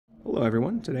Hello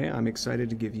everyone, today I'm excited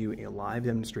to give you a live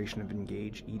demonstration of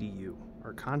engageEdu,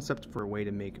 our concept for a way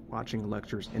to make watching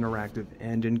lectures interactive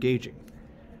and engaging.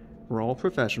 We're all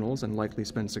professionals and likely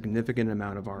spend a significant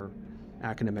amount of our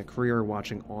academic career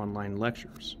watching online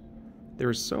lectures. There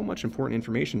is so much important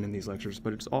information in these lectures,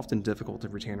 but it's often difficult to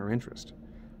retain our interest.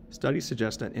 Studies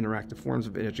suggest that interactive forms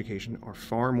of education are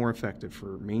far more effective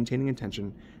for maintaining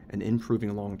attention and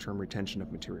improving long-term retention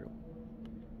of material.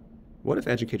 What if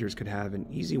educators could have an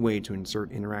easy way to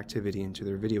insert interactivity into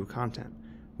their video content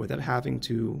without having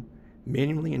to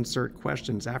manually insert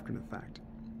questions after the fact?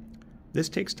 This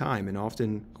takes time, and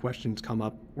often questions come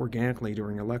up organically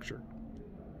during a lecture.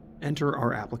 Enter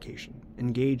our application,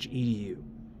 engageEdu,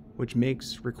 which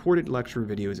makes recorded lecture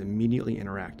videos immediately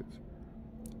interactive.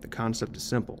 The concept is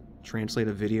simple: translate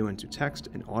a video into text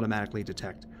and automatically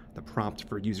detect the prompt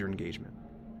for user engagement.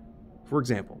 For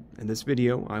example, in this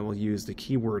video, I will use the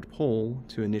keyword poll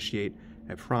to initiate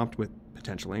a prompt with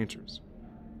potential answers.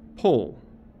 Poll: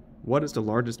 what is the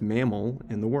largest mammal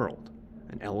in the world?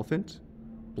 An elephant,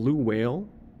 blue whale,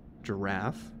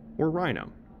 giraffe, or rhino?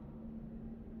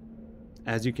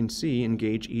 As you can see,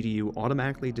 engageEdu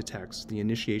automatically detects the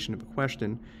initiation of a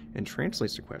question and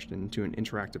translates the question into an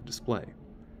interactive display.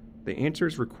 The answer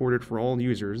is recorded for all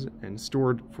users and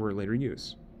stored for later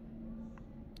use.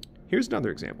 Here's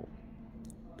another example.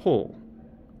 Poll: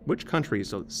 which country is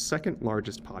the second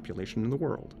largest population in the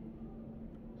world?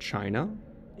 China,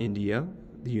 India,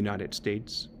 the United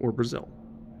States, or Brazil?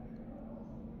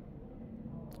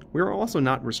 We are also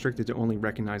not restricted to only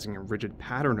recognizing a rigid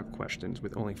pattern of questions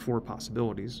with only 4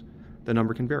 possibilities. The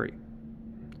number can vary.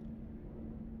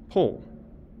 Poll: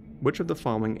 which of the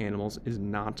following animals is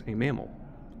not a mammal?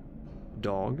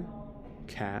 Dog,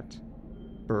 cat,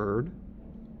 bird,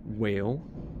 whale,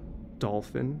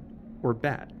 dolphin, or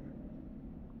bat?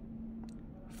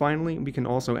 Finally, we can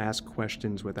also ask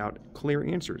questions without clear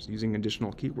answers using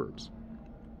additional keywords.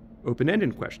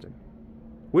 Open-ended question: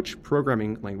 which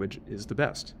programming language is the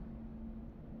best?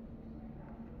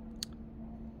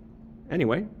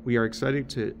 Anyway, we are excited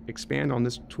to expand on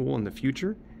this tool in the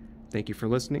future. Thank you for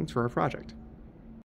listening to our project.